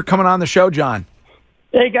 And thanks for coming on the show, John.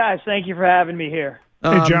 Hey, guys. Thank you for having me here.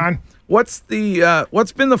 Hey, John. What's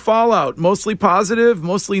been the fallout? Mostly positive,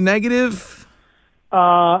 mostly negative?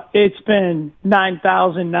 It's been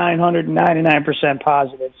 9,999%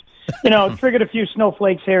 positive. Triggered a few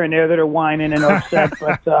snowflakes here and there that are whining and upset,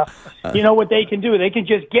 but you know what they can do? They can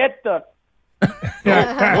just get the...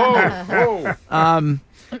 Whoa.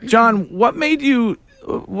 John, what made you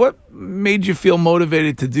feel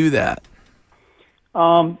motivated to do that?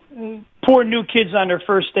 Poor new kids on their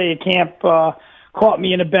first day of camp caught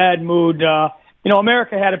me in a bad mood.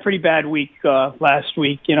 America had a pretty bad week last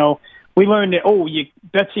week. We learned that,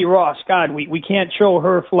 Betsy Ross, God, we can't show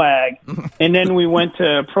her flag. And then we went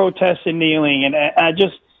to protest and kneeling. And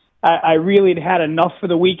I really had enough for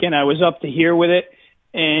the weekend. I was up to here with it.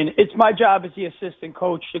 And it's my job as the assistant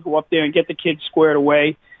coach to go up there and get the kids squared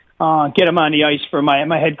away, get them on the ice. For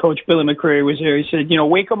my head coach, Billy McCreary, was there. He said,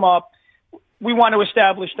 wake them up. We want to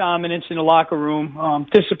establish dominance in the locker room.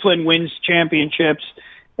 Discipline wins championships.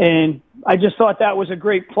 And I just thought that was a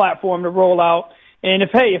great platform to roll out. And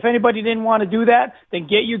if anybody didn't want to do that, then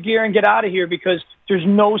get your gear and get out of here, because there's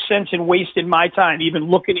no sense in wasting my time even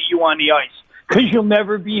looking at you on the ice, because you'll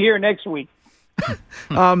never be here next week.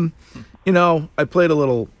 I played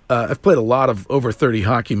I've played a lot of over 30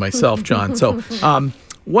 hockey myself, John. So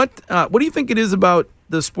what do you think it is about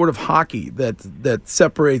the sport of hockey that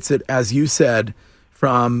separates it, as you said,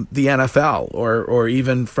 from the NFL or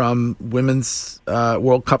even from women's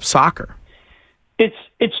World Cup soccer? It's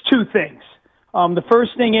two things. The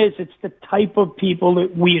first thing is it's the type of people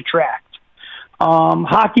that we attract.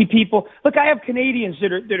 Hockey people. Look, I have Canadians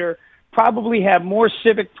that are probably have more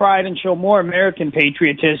civic pride and show more American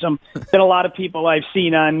patriotism than a lot of people I've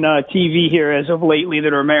seen on TV here as of lately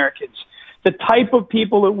that are Americans. The type of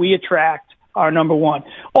people that we attract are number one.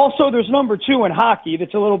 Also, there's number two in hockey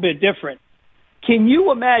that's a little bit different. Can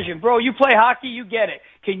you imagine, bro, you play hockey, you get it.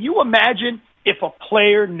 Can you imagine if a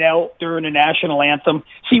player knelt during a national anthem?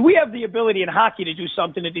 See, we have the ability in hockey to do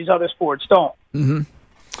something that these other sports don't. Mm-hmm.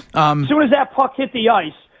 As soon as that puck hit the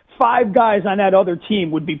ice, 5 guys on that other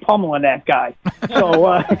team would be pummeling that guy.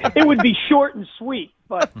 So it would be short and sweet.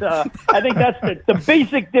 But I think that's the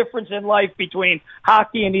basic difference in life between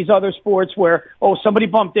hockey and these other sports where, somebody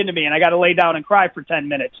bumped into me and I got to lay down and cry for 10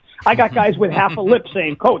 minutes. I got guys with half a lip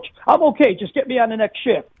saying, Coach, I'm okay. Just get me on the next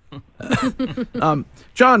shift.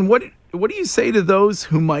 John, what do you say to those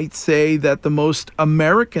who might say that the most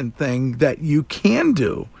American thing that you can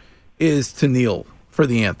do is to kneel for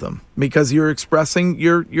the anthem, because you're expressing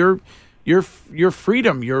your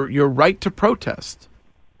freedom, your right to protest?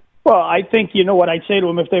 Well, I think you know what I'd say to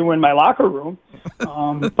them if they were in my locker room.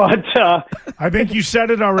 But I think you said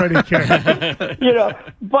it already, Ken.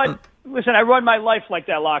 But listen, I run my life like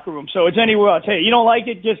that locker room, so it's anywhere else. Hey, you don't like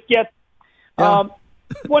it, just get.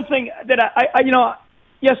 One thing that I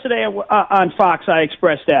yesterday on Fox, I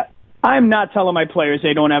expressed that I'm not telling my players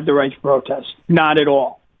they don't have the right to protest. Not at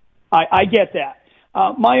all. I get that.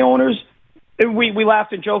 My owners, we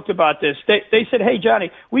laughed and joked about this. They said, hey,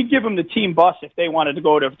 Johnny, we'd give them the team bus if they wanted to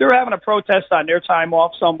go to. If they're having a protest on their time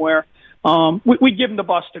off somewhere, we'd give them the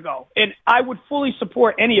bus to go. And I would fully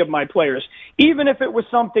support any of my players, even if it was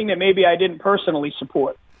something that maybe I didn't personally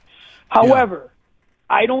support. However,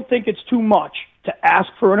 I don't think it's too much to ask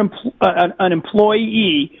for an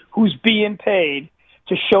employee who's being paid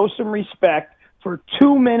to show some respect for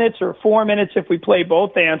 2 minutes or 4 minutes if we play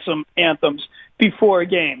both anthems before a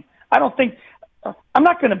game. I don't think I'm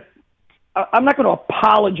not going to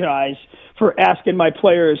apologize for asking my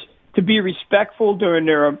players to be respectful during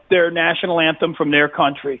their national anthem from their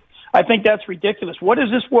country. I think that's ridiculous. What does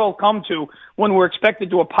this world come to when we're expected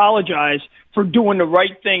to apologize for doing the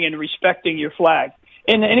right thing and respecting your flag?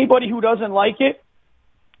 And anybody who doesn't like it,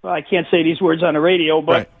 well, I can't say these words on the radio,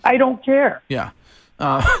 but right. I don't care. Yeah.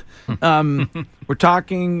 We're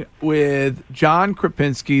talking with John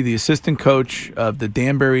Krupinski, the assistant coach of the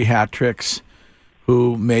Danbury Hat Tricks,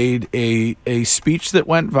 who made a speech that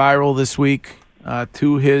went viral this week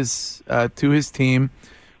to his team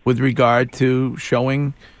with regard to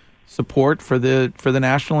showing support for the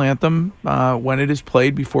national anthem when it is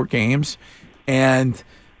played before games. And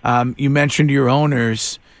You mentioned your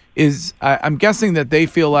owners. I'm guessing that they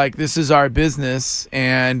feel like this is our business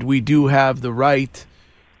and we do have the right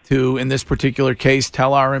to, in this particular case,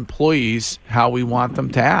 tell our employees how we want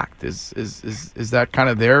them to act. Is that kind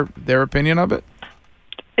of their opinion of it?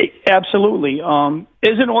 Absolutely.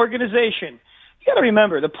 As an organization, you got to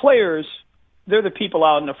remember the players, they're the people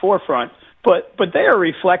out in the forefront, but they are a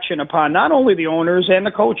reflection upon not only the owners and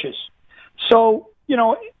the coaches. So,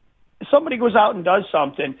 if somebody goes out and does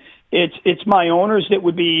something, it's my owners that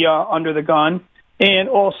would be under the gun, and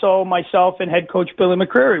also myself and head coach Billy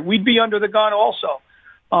McCreary. We'd be under the gun also.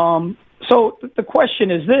 So the question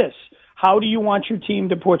is this: how do you want your team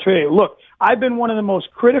to portray it? Look, I've been one of the most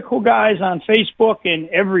critical guys on Facebook and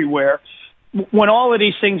everywhere when all of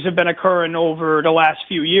these things have been occurring over the last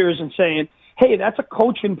few years and saying, hey, that's a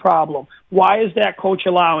coaching problem. Why is that coach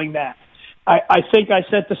allowing that? I think I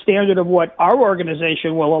set the standard of what our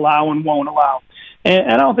organization will allow and won't allow.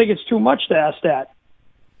 And I don't think it's too much to ask that.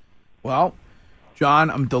 Well, John,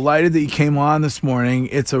 I'm delighted that you came on this morning.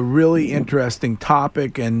 It's a really interesting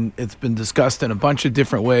topic, and it's been discussed in a bunch of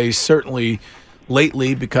different ways, certainly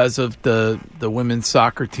lately because of the women's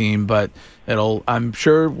soccer team. But I'm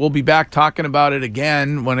sure we'll be back talking about it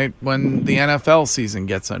again when the NFL season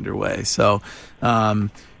gets underway. So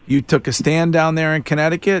you took a stand down there in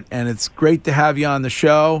Connecticut, and it's great to have you on the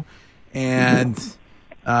show. And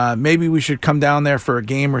maybe we should come down there for a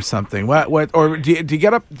game or something. Or do you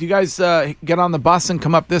get up? Do you guys get on the bus and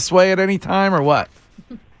come up this way at any time, or what?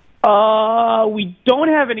 We don't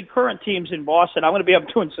have any current teams in Boston. I'm going to be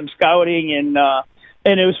up doing some scouting, and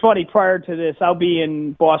it was funny. Prior to this, I'll be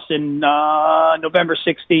in Boston November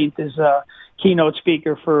 16th as a keynote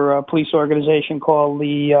speaker for a police organization called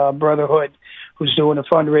the Brotherhood, who's doing a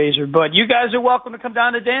fundraiser. But you guys are welcome to come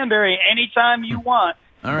down to Danbury anytime you want.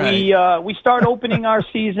 All right. We start opening our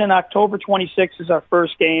season October 26th is our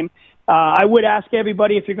first game. I would ask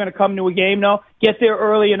everybody, if you're going to come to a game, though, get there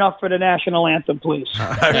early enough for the national anthem, please.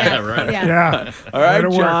 Yeah, right. Yeah. All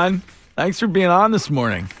right, John. Thanks for being on this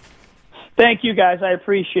morning. Thank you, guys. I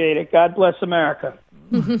appreciate it. God bless America.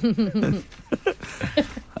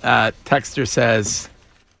 Texter says,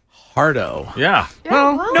 Hardo. Yeah.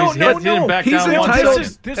 Well, no. He's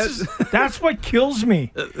entitled. That's what kills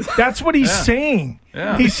me. That's what he's saying.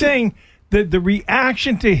 Yeah. He's saying the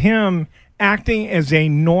reaction to him acting as a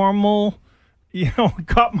normal,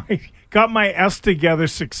 got my S together,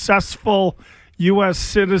 successful U.S.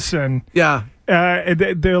 citizen. Yeah.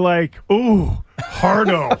 They're like, ooh,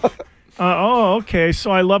 Hardo. Okay. So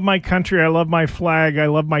I love my country. I love my flag. I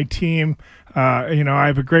love my team. I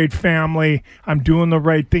have a great family. I'm doing the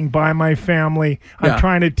right thing by my family. I'm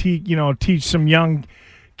trying to teach some young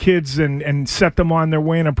kids and set them on their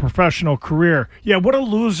way in a professional career. Yeah, what a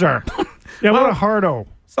loser. Yeah, what a hardo.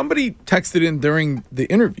 Somebody texted in during the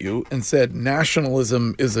interview and said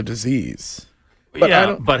nationalism is a disease.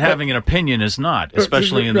 But having an opinion is not,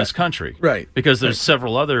 especially in this country. Right. Because there's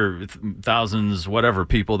several other thousands, whatever,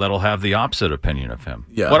 people that'll have the opposite opinion of him.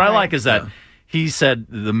 Yeah. What I like is that he said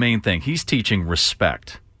the main thing. He's teaching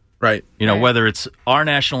respect. Right. Whether it's our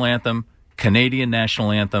national anthem, Canadian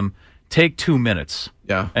national anthem, take 2 minutes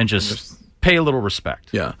and just pay a little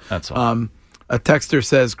respect. Yeah. That's all. A texter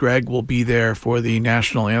says Greg will be there for the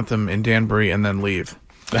national anthem in Danbury and then leave.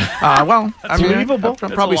 Well, that's believable. It's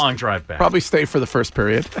a long drive back. Probably stay for the first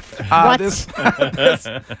period.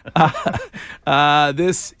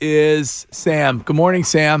 This is Sam. Good morning,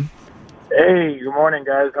 Sam. Hey, good morning,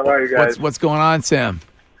 guys. How are you guys? What's going on, Sam?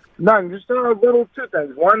 None. Just a little two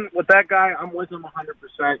things. One, with that guy, I'm with him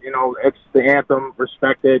 100%. It's the anthem.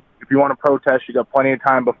 Respect it. If you want to protest, you got plenty of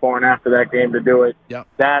time before and after that game to do it. Yep.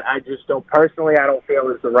 That I just don't personally. I don't feel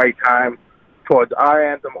is the right time towards our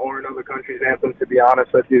anthem or another country's anthem. To be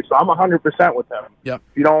honest with you, so I'm 100% with him. Yep.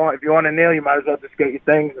 If you want to kneel, you might as well just get your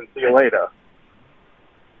things and see you later.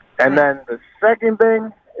 And then the second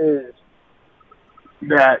thing is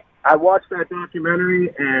that I watched that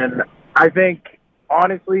documentary, and I think,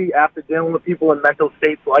 honestly, after dealing with people in mental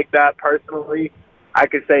states like that personally, I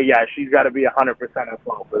could say, yeah, she's got to be 100% at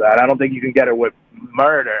fault for that. I don't think you can get her with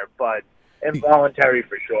murder, but involuntary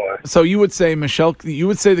for sure. So you would say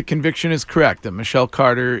the conviction is correct, that Michelle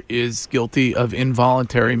Carter is guilty of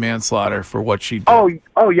involuntary manslaughter for what she did?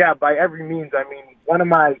 Oh yeah, by every means. I mean,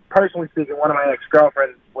 personally speaking, one of my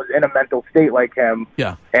ex-girlfriends was in a mental state like him.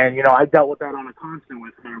 Yeah. And, I dealt with that on a constant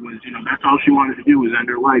with her was, that's all she wanted to do was end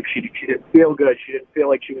her life. She didn't feel good. She didn't feel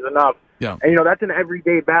like she was enough. Yeah. And, that's an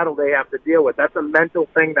everyday battle they have to deal with. That's a mental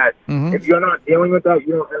thing that if you're not dealing with that,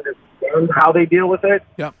 you don't understand how they deal with it.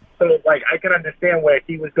 Yeah. So, I can understand where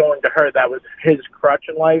he was going to her. That was his crutch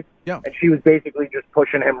in life. Yeah. And she was basically just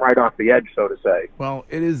pushing him right off the edge, so to say. Well,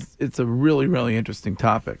 it's a really, really interesting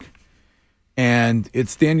topic. And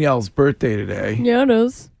it's Danielle's birthday today. Yeah, it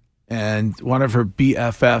is. And one of her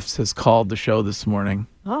BFFs has called the show this morning.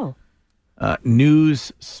 Oh.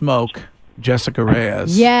 News Smoke, Jessica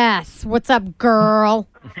Reyes. Yes. What's up, girl?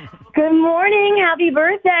 Good morning. Happy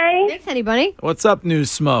birthday. Thanks, honey bunny. What's up,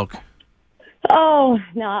 News Smoke? Oh,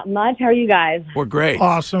 not much. How are you guys? We're great.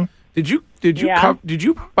 Awesome. Did you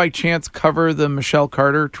by chance cover the Michelle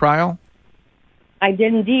Carter trial? I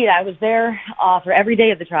did indeed. I was there for every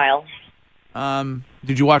day of the trial.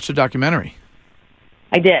 Did you watch the documentary?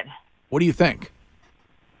 I did. What do you think?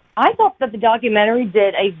 I thought that the documentary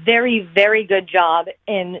did a very, very good job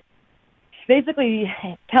in basically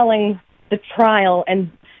telling the trial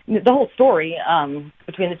and the whole story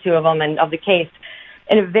between the two of them and of the case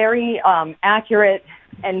in a very accurate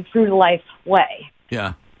and true-to-life way.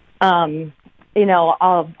 Yeah. All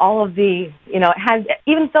of the, it had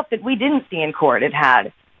even stuff that we didn't see in court. It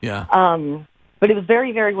had. Yeah. But it was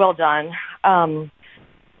very, very well done.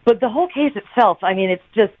 But the whole case itself, it's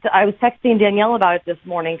just, I was texting Danielle about it this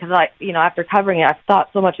morning because after covering it, I thought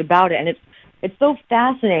so much about it, and it's so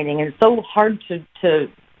fascinating and it's so hard to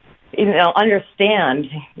understand,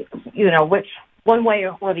 which one way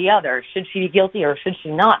or the other. Should she be guilty or should she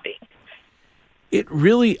not be? It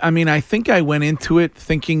really, I think I went into it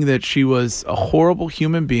thinking that she was a horrible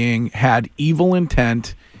human being, had evil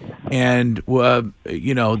intent, and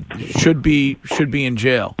should be in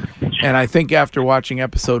jail. And I think after watching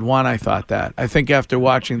episode 1, I thought that. I think after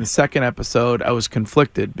watching the second episode, I was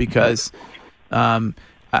conflicted because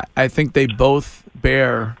I think they both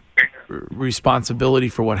bear responsibility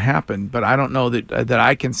for what happened, but I don't know that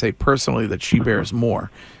I can say personally that she bears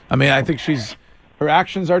more. I think her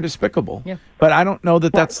actions are despicable, but I don't know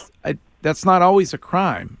that that's not always a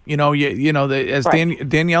crime. As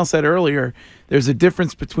Danielle said earlier, there's a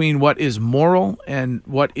difference between what is moral and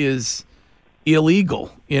what is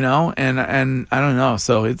illegal, and I don't know.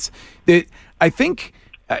 So I think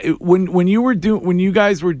when you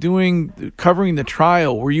guys were covering the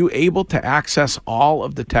trial, were you able to access all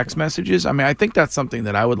of the text messages? I think that's something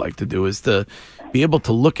that I would like to do, is to be able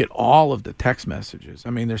to look at all of the text messages.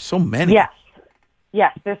 There's so many.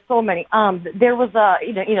 Yes, there's so many. There was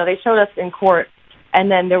they showed us in court, and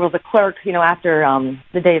then there was a clerk, after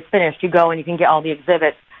the day is finished, you go and you can get all the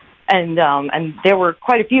exhibits, and there were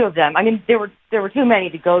quite a few of them. There were too many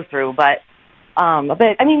to go through, but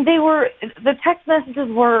the text messages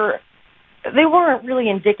they weren't really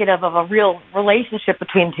indicative of a real relationship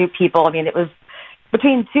between two people. It was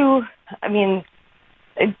between two,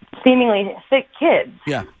 seemingly sick kids.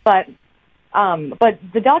 Yeah. But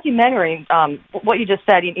the documentary, what you just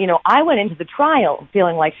said, I went into the trial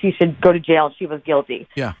feeling like she should go to jail and she was guilty.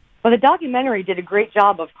 Yeah. But the documentary did a great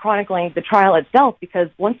job of chronicling the trial itself, because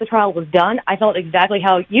once the trial was done, I felt exactly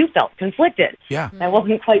how you felt, conflicted. Yeah. I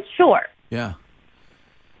wasn't quite sure. Yeah.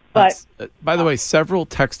 But by the way, several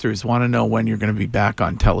texters want to know when you're going to be back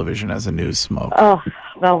on television as a News Smoke. Oh,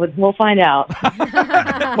 well, we'll find out.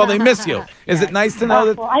 Well, they miss you. Is it nice to know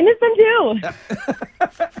that? Well, I miss them too.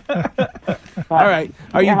 All right.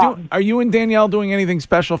 Are you and Danielle doing anything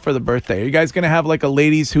special for the birthday? Are you guys going to have like a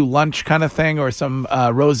ladies who lunch kind of thing, or some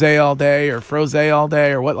rosé all day or frosé all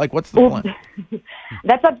day, or what? Like, what's the plan?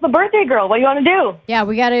 That's up to the birthday girl. What do you want to do? Yeah,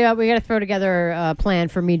 we gotta throw together a plan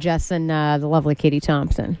for me, Jess, and the lovely Katie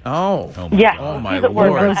Thompson. Oh, yeah. Oh my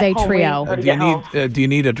Lord. Rosé trio. Do you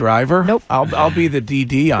need a driver? Nope. I'll be the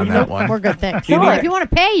DD on that one. We're good. Thanks. If you want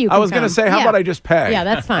to pay, you can I was going to say, how about I just pay? Yeah,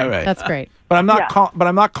 that's fine. All right. That's great. But I'm not. But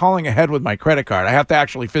I'm not calling ahead with my credit card. I have to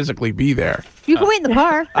actually physically be there. You can wait in the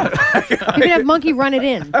car. You can have Monkey run it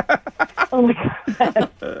in. Oh my God.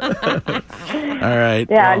 All right.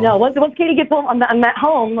 Yeah. No. Once Katie gets home, I'm at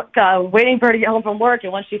home waiting for her to get home from work,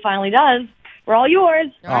 and once she finally does, we're all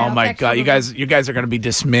yours. Oh my God, you guys are going to be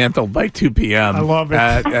dismantled by 2 p.m. I love it.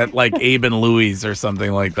 At like Abe and Louie's or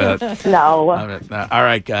something like that. No. All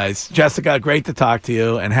right, guys. Jessica, great to talk to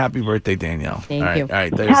you, and happy birthday, Danielle. Thank you. All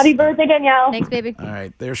right. Happy birthday, Danielle. Thanks, baby. All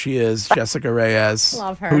right, there she is, Jessica Reyes.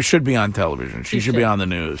 Love her. Who should be on television. She should be on the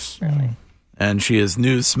news. Really. And she is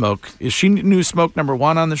News Smoke. Is she News Smoke number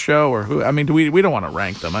 1 on the show, or who? I mean, we don't want to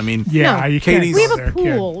rank them. I mean, Katie's. We have a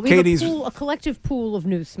pool. Katie's, a collective pool of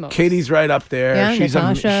News Smokes. Katie's right up there. Yeah, she's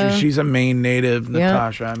Natasha. she's a Maine native. Yeah.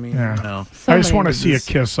 Natasha. I mean, Yeah. you know. I just want to see a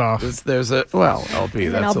kiss off. There's a LB.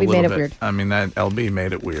 And That's LB a little made it bit weird. I mean, that LB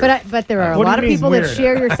made it weird. But there are a What do lot you of mean people weird? that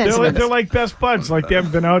share your sentiments. They're like best buds. Like they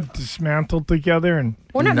haven't been out dismantled together and.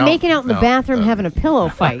 We're not making out in the bathroom having a pillow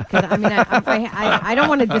fight. 'Cause, I mean, I don't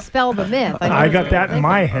want to dispel the myth. I got that in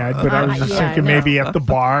my head, but I was just thinking maybe at the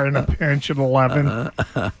bar in a pinch at 11.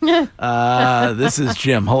 This is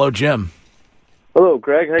Jim. Hello, Jim. Hello,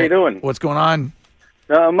 Greg. How you doing? What's going on?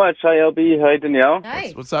 Not much. Hi, LB. Hi, Danielle.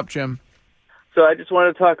 Hi. What's up, Jim? So I just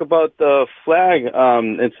wanted to talk about the flag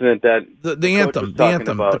incident that the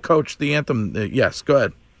anthem, the coach, the anthem. Yes, go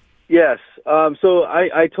ahead. Yes. So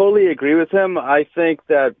I totally agree with him. I think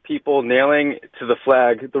that people nailing to the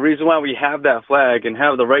flag, the reason why we have that flag and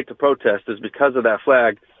have the right to protest is because of that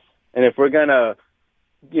flag. And if we're going to,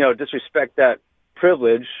 disrespect that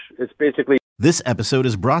privilege, it's basically. This episode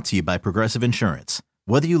is brought to you by Progressive Insurance.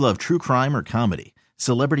 Whether you love true crime or comedy,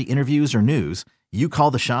 celebrity interviews or news, you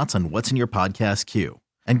call the shots on what's in your podcast queue.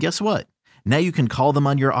 And guess what? Now you can call them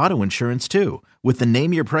on your auto insurance too with the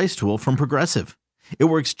Name Your Price tool from Progressive. It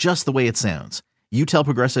works just the way it sounds. You tell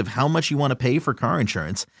Progressive how much you want to pay for car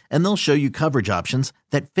insurance, and they'll show you coverage options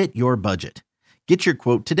that fit your budget. Get your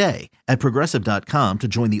quote today at Progressive.com to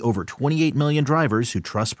join the over 28 million drivers who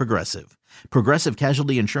trust Progressive. Progressive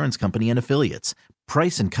Casualty Insurance Company and Affiliates.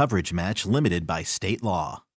 Price and coverage match limited by state law.